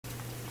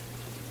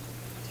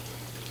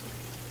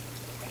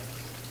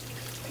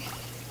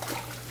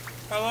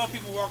Hello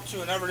people, welcome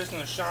to another edition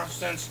of Sean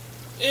Sense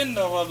in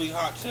the lovely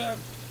hot tub.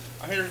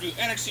 I'm here to review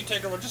NXT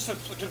Takeover, just took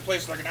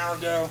place like an hour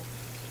ago.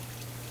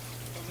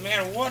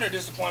 Man, what a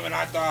disappointment.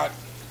 I thought.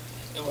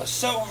 It was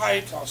so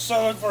hyped, I was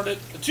so looking for it.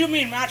 The two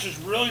main matches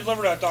really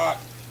delivered, I thought,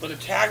 but the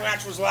tag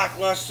match was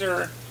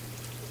lackluster,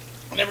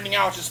 and everything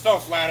else just fell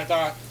flat, I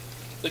thought.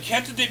 The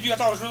KENTA debut I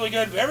thought was really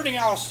good, but everything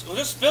else was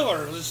just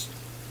filler. It was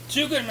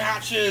two good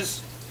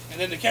matches, and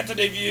then the KENTA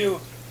debut,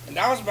 and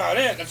that was about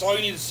it. That's all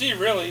you need to see,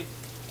 really.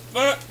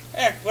 But,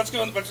 heck, let's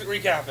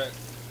recap it.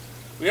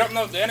 We don't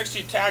know the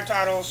NXT tag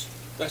titles.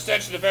 The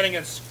Ascension defending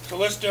against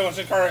Kalisto and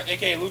Sin Cara,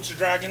 aka Lucha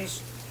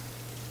Dragons.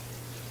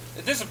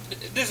 It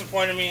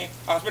disappointed me.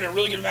 I was putting a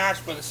really good match,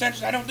 but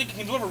Ascension, I don't think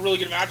can deliver really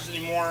good matches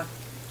anymore.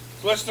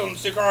 Kalisto and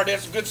Sin Cara did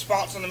some good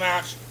spots in the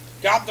match.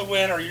 Got the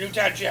win, or your new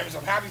tag champions.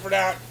 I'm happy for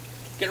that.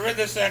 Get rid of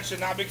the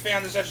Ascension. Not a big fan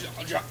of the Ascension.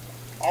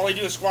 All they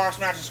do is squash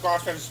matches,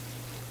 squash matches.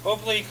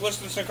 Hopefully,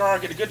 Kalisto and Sin Cara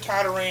get a good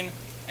title reign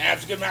and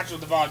have a good match with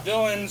the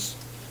Vaudevillains,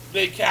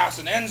 Big Cass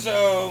and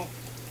Enzo,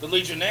 the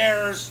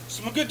Legionnaires,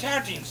 some good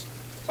tag teams.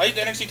 I think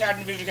the NXT Tag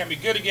Team division can be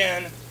good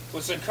again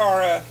with Sin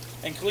Cara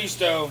and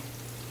Kalisto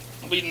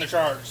leading the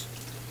charge.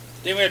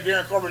 Then we had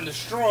Baron Corbin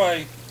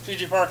destroy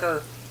CJ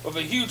Parker with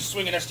a huge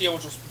swing in STO,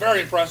 which was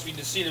very impressive.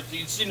 You see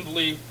to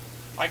believe.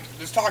 Like,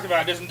 let's talk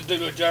about it, doesn't do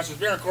it justice.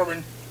 Baron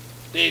Corbin,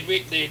 they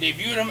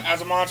debuted him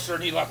as a monster,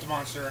 and he left a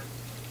monster.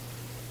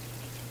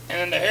 And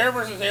then the hair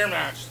versus hair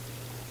match.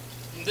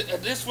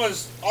 This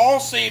was all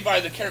saved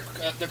by the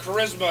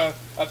charisma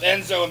of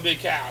Enzo and Big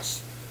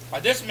Cass.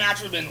 This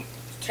match would have been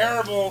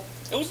terrible.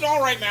 It was an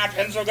alright match.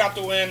 Enzo got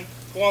the win,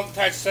 pulling up the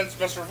tights since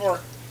Sylvester LeFort.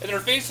 If their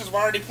faces were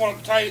already pulling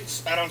up the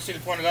tights, I don't see the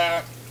point of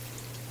that.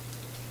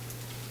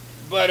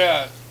 But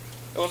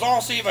it was all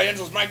saved by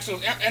Enzo's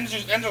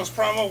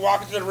promo.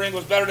 Walking to the ring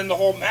was better than the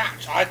whole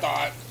match, I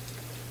thought.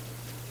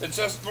 Then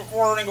just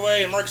before running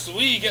away and Mark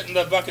Sui getting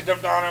the bucket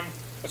dumped on him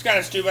was kind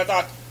of stupid. I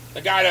thought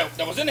the guy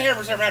that was in the hair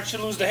versus hair match should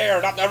lose the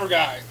hair, not the other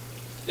guy.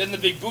 Then the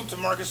big boots of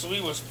Marcus Lee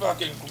was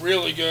fucking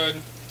really good.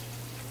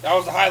 That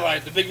was the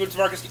highlight. The big boots of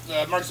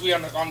Marcus Lee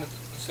on the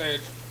stage.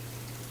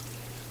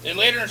 Then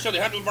later in the show, they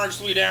hunted Marcus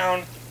Lee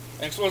down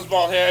and exposed his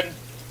bald head.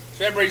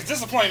 So everybody's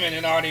disappointment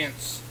in the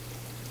audience.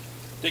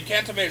 Then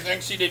KENTA made his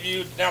NXT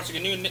debut, announcing a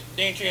new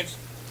name change,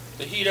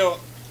 the Hideo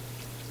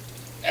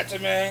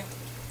Itami.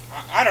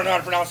 I don't know how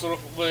to pronounce it,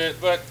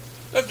 but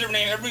that's their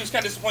name. Everybody was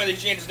kind of disappointed they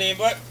changed his name,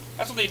 but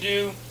that's what they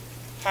do.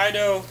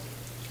 Hideo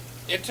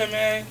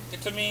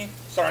Itami.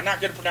 Sorry, not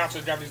good at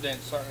pronouncing Japanese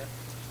names. Sorry.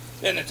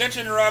 Then the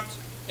tension erupts,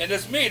 and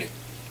this made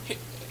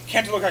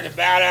KENTA look like a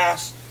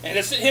badass. And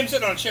it's him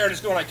sitting on a chair,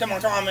 just going like, "Come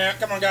on, man,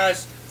 come on,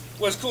 guys."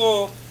 Was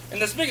cool. And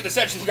this big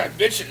Ascension look like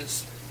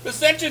bitches. The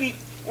Ascension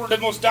were the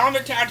most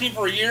dominant tag team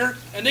for a year,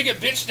 and they get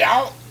bitched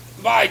out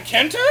by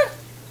KENTA.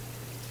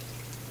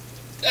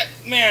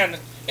 Man,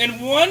 in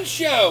one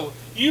show,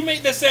 you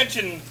make the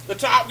Ascension the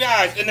top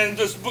guys, and then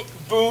just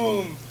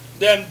boom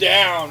them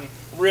down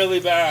really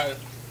bad.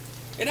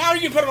 And how are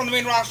you gonna put them on the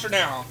main roster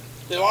now?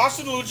 They lost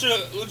to the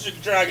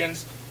Lucha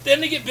Dragons,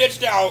 then they get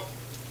bitched out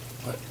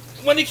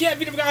when they can't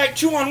beat a guy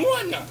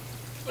 2-on-1.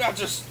 Well,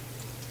 just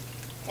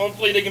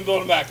hopefully they can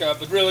build them back up.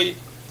 But really,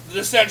 the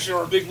Ascension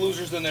are big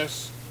losers in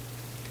this.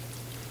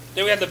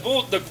 Then we had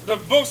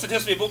the most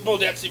statistically Bull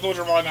Dempsey Bull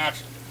Volley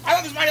match. I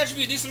thought this might actually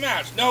be a decent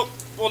match. Nope,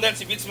 Bull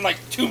Dempsey beats him in like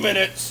 2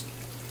 minutes.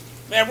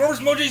 Man, where was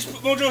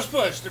Mojo's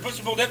push? They're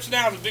pushing Bull Dempsey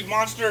now as a big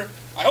monster.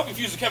 I hope he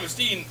fuses Kevin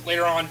Steen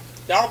later on.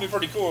 That would be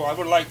pretty cool. I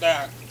would like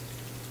that.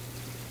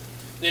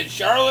 Then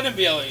Charlotte and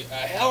Bayley, a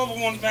hell of a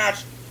women's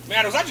match.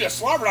 Man, it was actually a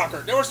slobber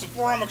knocker. There were some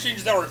forearm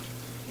exchanges that were,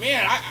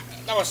 man,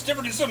 that was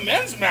stiffer than some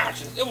men's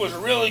matches. It was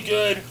really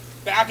good,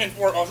 back and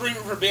forth. I was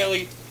rooting for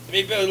Bayley. It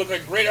made Bayley look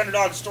like a great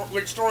underdog.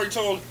 Great story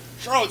told.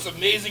 Charlotte's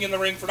amazing in the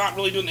ring for not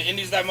really doing the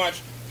indies that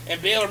much,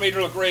 and Baylor made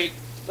her look great.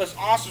 That's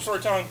awesome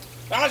storytelling.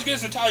 Not as good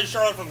as Natalya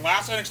Charlotte from the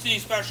last NXT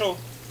special,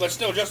 but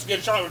still just as good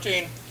as Charlotte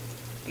routine.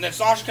 And then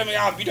Sasha coming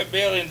out and beat up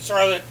Bayley and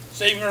Charlotte,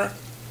 saving her.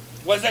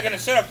 What's that going to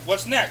set up?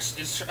 What's next?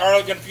 Is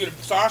Charlotte going to feud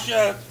with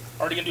Sasha?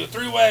 Are they going to do a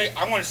three-way?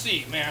 I want to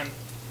see, man.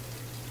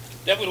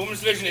 Definitely the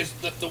women's division is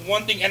the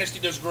one thing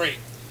NXT does great.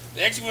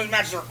 The NXT women's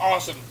matches are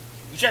awesome.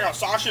 You check out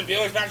Sasha and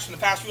Bayley's matches from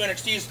the past few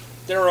NXTs,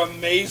 they're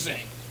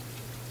amazing.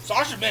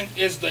 Sasha Banks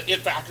is the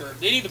it factor.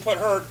 They need to put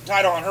her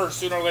title on her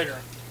sooner or later.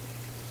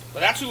 But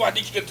that's who I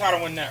think should get the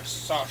title win next,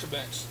 Sasha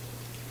Banks.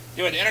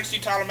 You had the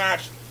NXT title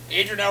match,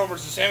 Adrian Ellis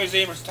versus Sami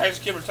Zayn versus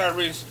Tyson Kidd versus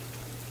Tyrese.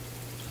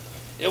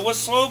 It was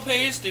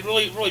slow-paced. They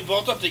really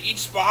built up to each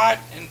spot.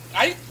 And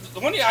the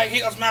one thing I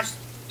hate those matches,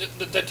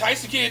 the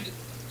Tyson Kidd,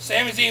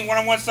 Sami Zayn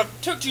one-on-one stuff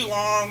took too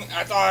long,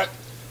 I thought.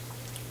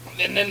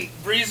 And then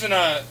Breeze and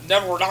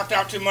Neville were knocked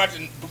out too much,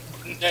 and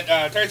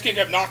Tyson Kidd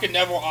kept knocking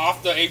Neville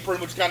off the apron,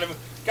 which kind of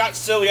got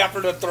silly after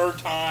the third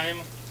time.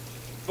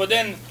 But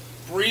then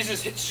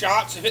Breeze's hit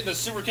shots, hitting the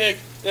super kick,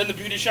 then the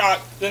beauty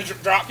shot, then the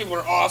drop kick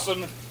were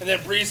awesome, and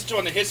then Breeze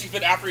doing the hissy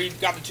fit after he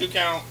got the 2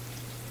 count.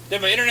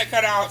 Then my internet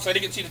cut out, so I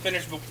didn't get to see the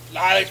finish, but the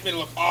highlights made it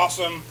look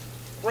awesome.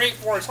 Great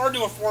for it. It's hard to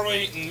do a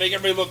 4-way and make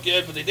everybody look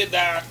good, but they did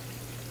that.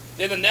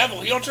 Then the Neville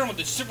heel turn with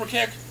the super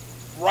kick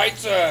right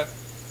to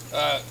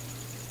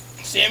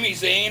Sami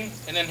Zayn,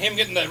 and then him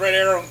getting the red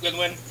arrow good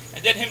win,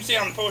 and then him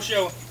saying on the post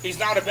show he's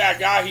not a bad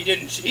guy, he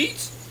didn't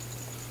cheat.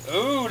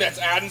 Ooh, that's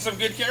adding some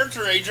good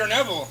character to Adrian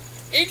Neville.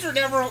 Adrian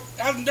Neville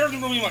there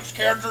isn't really much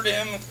character to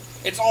him.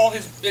 It's all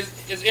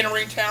his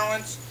in-ring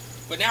talents,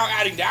 but now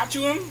adding that to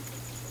him,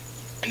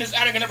 and just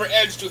adding another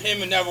edge to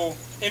him and Neville,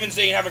 him and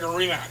Zayn having a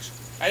rematch.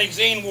 I think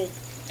Zayn will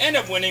end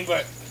up winning,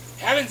 but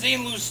having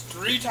Zayn lose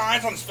 3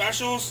 times on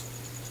specials,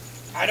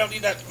 I don't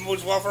think that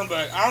moves well for him,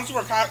 but I don't see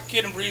where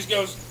Kid and Breeze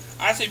goes.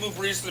 I say move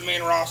Breeze to the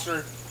main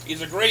roster.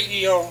 He's a great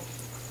heel,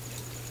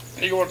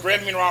 and he go with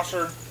great main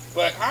roster,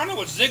 but I don't know,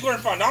 with Ziggler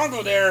and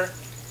Fandango there,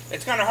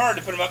 it's kind of hard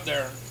to put him up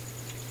there.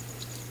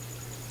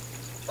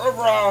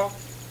 Overall,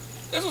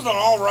 this was an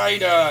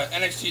alright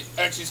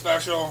NXT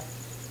special,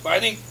 but I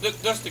think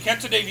this the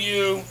KENTA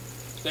debut,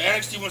 the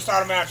NXT Women's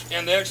title match,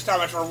 and the NXT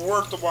title match are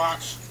worth the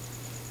watch.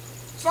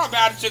 It's not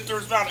bad to sit through.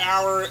 It's about an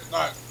hour,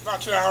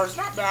 about 2 hours. It's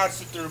not bad to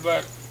sit through,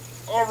 but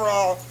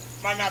overall,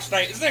 my match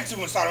tonight is the NXT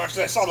Women's title match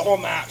because I saw the whole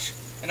match,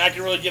 and I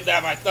can really give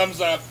that my thumbs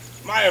up,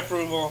 my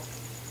approval.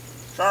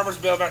 Sharpers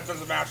Bill, my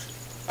thumbs up match.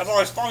 As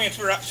always, follow me on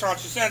Twitter at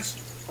Sean2Cents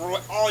for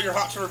all your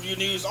hot review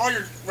news, all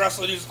your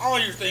wrestling news, all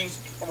your things.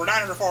 Over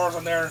 900 followers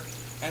on there.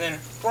 And then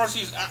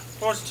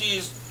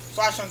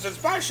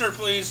 /Sean2Cents. Buy a shirt,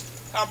 please.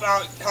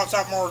 Helps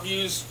out more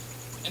reviews.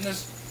 And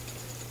just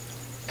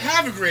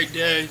have a great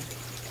day.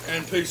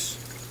 And peace.